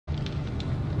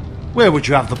Where would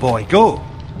you have the boy go?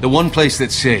 The one place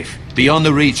that's safe, beyond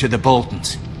the reach of the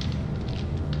Boltons.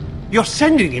 You're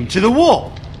sending him to the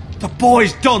wall? The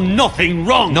boy's done nothing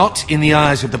wrong! Not in the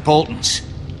eyes of the Boltons.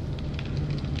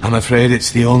 I'm afraid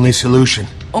it's the only solution.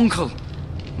 Uncle,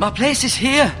 my place is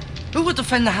here. Who would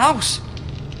defend the house?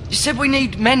 You said we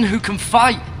need men who can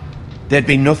fight. There'd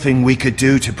be nothing we could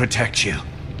do to protect you.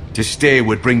 To stay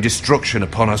would bring destruction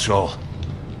upon us all.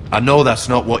 I know that's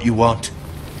not what you want.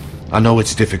 I know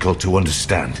it's difficult to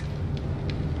understand.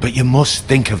 But you must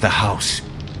think of the house.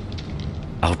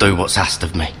 I'll do what's asked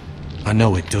of me. I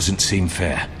know it doesn't seem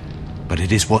fair, but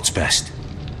it is what's best.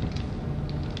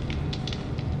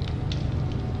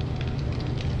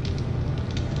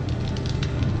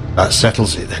 That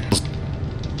settles it then.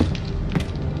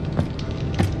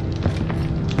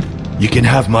 You can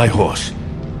have my horse,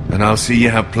 and I'll see you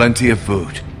have plenty of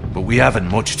food. But we haven't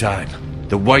much time.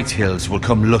 The White Hills will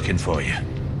come looking for you.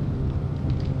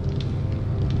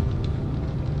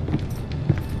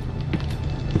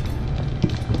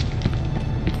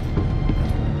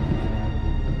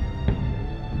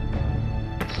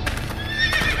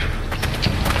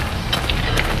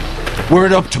 Were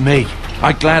it up to me,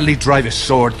 I'd gladly drive a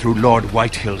sword through Lord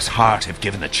Whitehill's heart if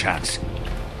given the chance.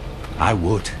 I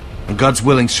would. And God's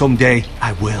willing, someday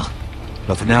I will.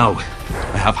 But for now,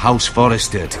 I have House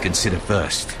Forrester to consider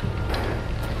first.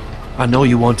 I know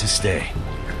you want to stay,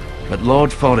 but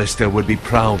Lord Forrester would be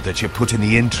proud that you're putting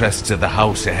the interests of the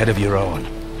house ahead of your own.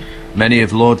 Many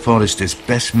of Lord Forrester's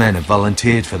best men have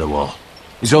volunteered for the wall.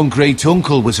 His own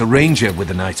great-uncle was a ranger with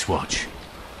the Night's Watch.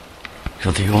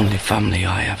 You're the only family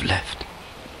I have left.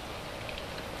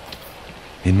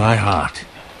 In my heart,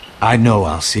 I know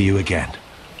I'll see you again.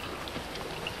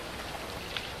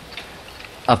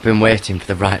 I've been waiting for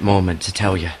the right moment to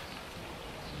tell you.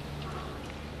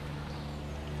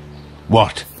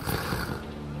 What?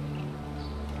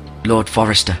 Lord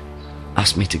Forrester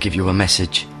asked me to give you a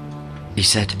message. He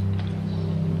said,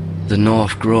 the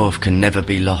North Grove can never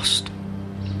be lost.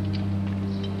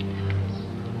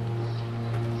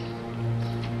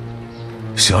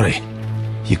 Sorry,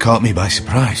 you caught me by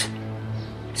surprise.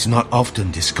 It's not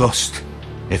often discussed,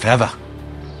 if ever.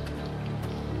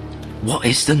 What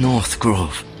is the North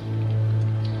Grove?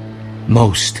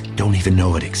 Most don't even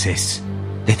know it exists.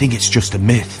 They think it's just a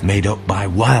myth made up by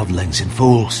wildlings and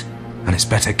fools, and it's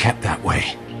better kept that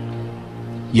way.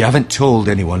 You haven't told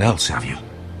anyone else, have you?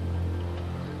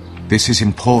 This is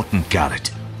important,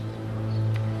 Garrett.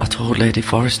 I told Lady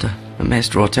Forrester, and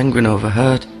Maester Ortengrin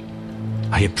overheard.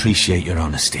 I appreciate your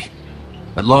honesty.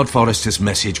 But Lord Forrester's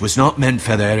message was not meant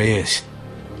for their ears.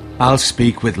 I'll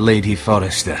speak with Lady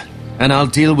Forrester, and I'll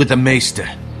deal with the Maester.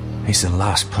 He's the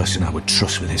last person I would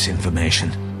trust with this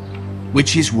information.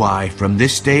 Which is why, from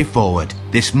this day forward,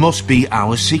 this must be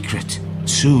our secret.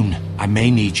 Soon, I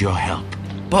may need your help.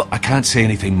 But I can't say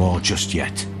anything more just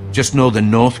yet. Just know the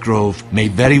North Grove may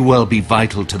very well be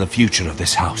vital to the future of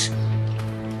this house.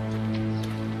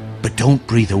 But don't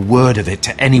breathe a word of it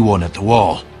to anyone at the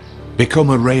wall. Become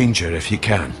a ranger if you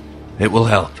can. It will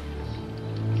help.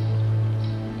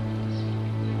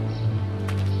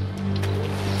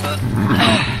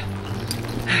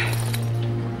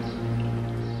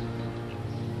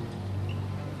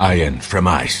 Iron from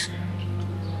ice.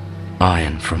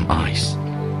 Iron from ice.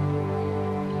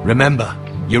 Remember,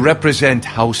 you represent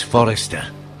House Forrester.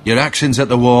 Your actions at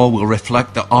the wall will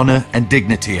reflect the honor and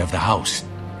dignity of the house.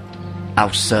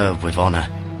 I'll serve with honor.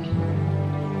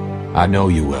 I know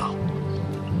you will.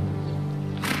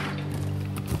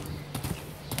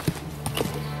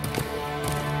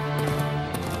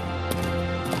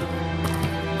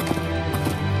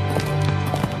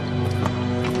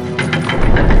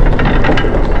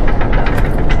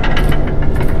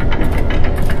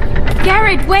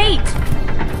 Garrett, wait!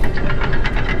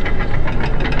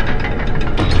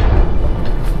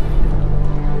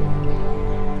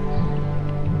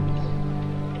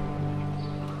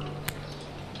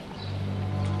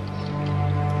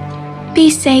 Be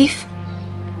safe.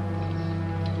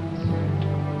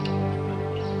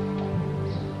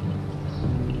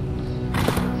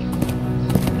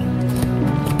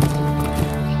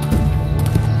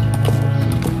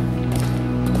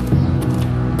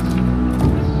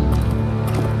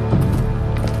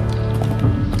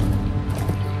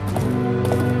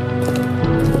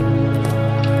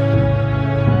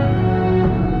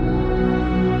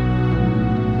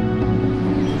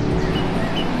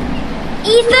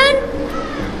 Ethan?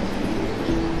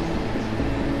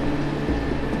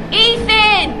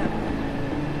 Ethan!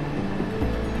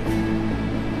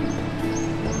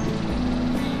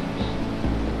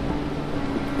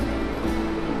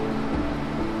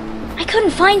 I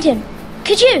couldn't find him.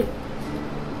 Could you?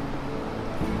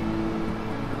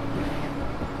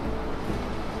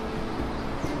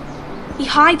 He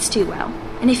hides too well,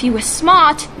 and if he were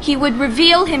smart, he would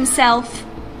reveal himself.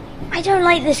 I don't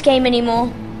like this game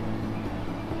anymore.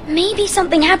 Maybe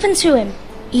something happened to him.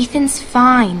 Ethan's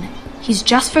fine. He's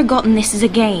just forgotten this is a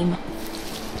game.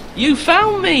 You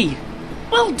found me!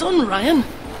 Well done, Ryan.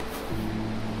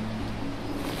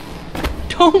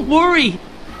 Don't worry.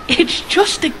 It's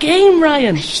just a game,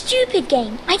 Ryan. Stupid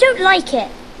game. I don't like it.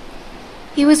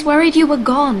 He was worried you were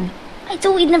gone. I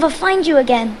thought we'd never find you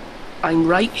again. I'm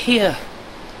right here.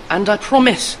 And I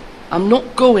promise, I'm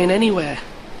not going anywhere.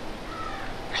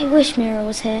 I wish Mira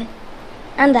was here.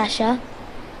 And Asher.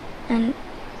 And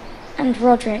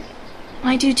Roderick.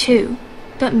 I do too.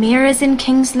 But Mira's in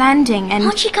King's Landing and...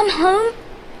 Can't she come home?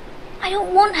 I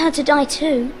don't want her to die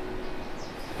too.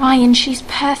 Ryan, she's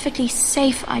perfectly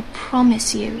safe, I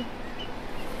promise you.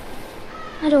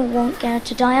 I don't want Garrett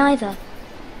to die either.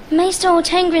 Maester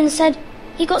Ortengrin said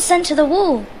he got sent to the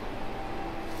wall.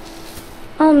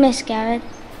 I'll miss Garrett.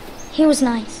 He was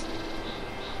nice.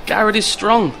 Garrett is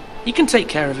strong. He can take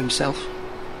care of himself.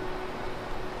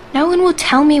 No one will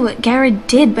tell me what Garrett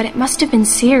did, but it must have been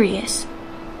serious.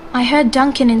 I heard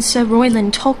Duncan and Sir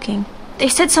Royland talking. They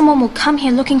said someone will come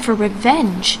here looking for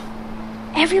revenge.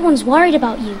 Everyone's worried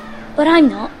about you, but I'm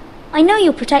not. I know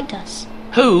you'll protect us.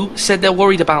 Who said they're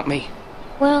worried about me?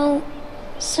 Well,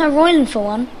 Sir Royland for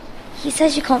one. He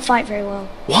says you can't fight very well.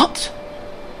 What?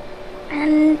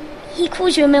 And he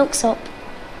calls you a milksop.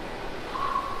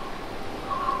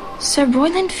 Sir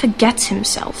Royland forgets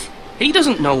himself. He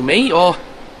doesn't know me, or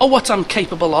what I'm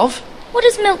capable of. What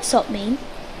does milksop mean?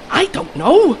 I don't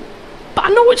know, but I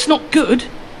know it's not good.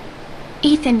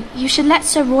 Ethan, you should let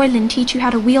Sir Royland teach you how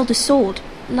to wield a sword.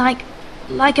 Like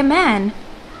a man.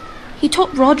 He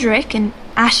taught Roderick and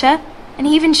Asher, and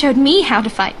he even showed me how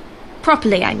to fight.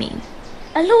 Properly, I mean.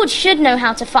 A lord should know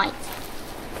how to fight.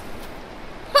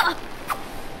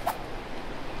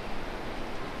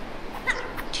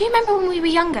 Do you remember when we were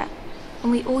younger?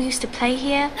 When we all used to play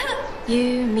here?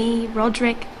 You, me,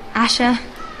 Roderick, Asher.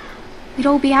 We'd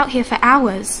all be out here for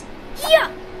hours.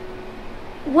 Yeah.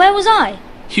 Where was I?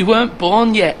 You weren't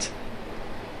born yet.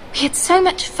 We had so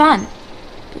much fun.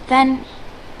 But then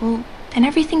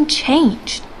everything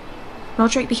changed.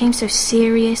 Roderick became so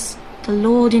serious, the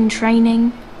Lord in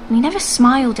training, and he never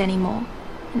smiled anymore.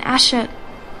 And Asher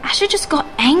just got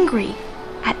angry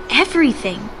at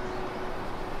everything.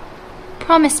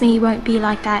 Promise me you won't be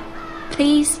like that.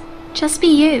 Please, just be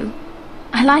you.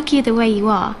 I like you the way you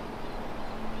are.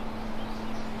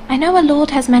 I know a lord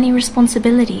has many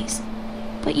responsibilities,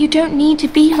 but you don't need to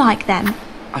be like them.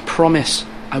 I promise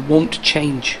I won't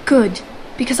change. Good,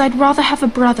 because I'd rather have a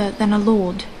brother than a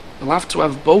lord. I'll have to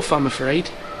have both, I'm afraid.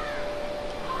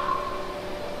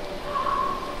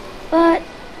 But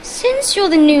since you're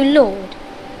the new lord,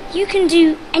 you can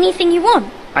do anything you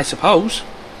want. I suppose.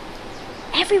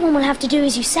 Everyone will have to do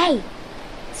as you say.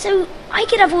 So I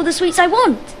could have all the sweets I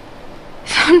want.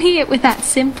 If only it were that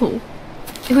simple.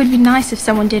 It would be nice if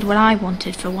someone did what I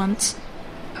wanted for once.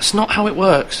 That's not how it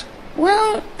works.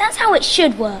 Well, that's how it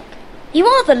should work. You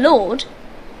are the lord.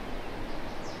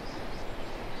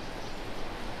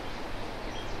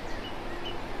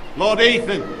 Lord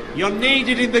Ethan, you're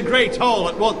needed in the Great Hall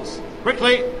at once.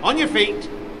 Quickly, on your feet.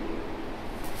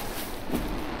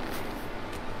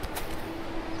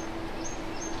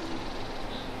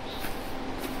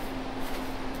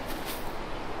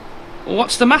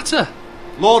 What's the matter?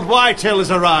 Lord Whitehill has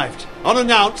arrived,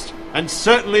 unannounced and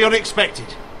certainly unexpected.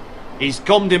 He's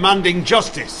come demanding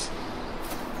justice.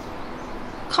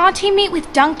 Can't he meet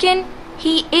with Duncan?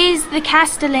 He is the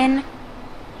Castellan.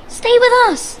 Stay with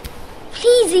us.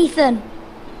 Please, Ethan.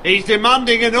 He's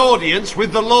demanding an audience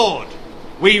with the Lord.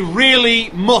 We really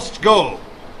must go.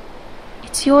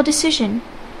 It's your decision.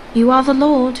 You are the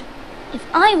Lord. If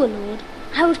I were lord,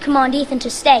 I would command Ethan to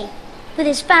stay, with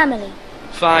his family.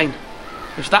 Fine.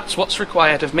 If that's what's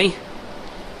required of me.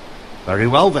 Very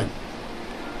well then.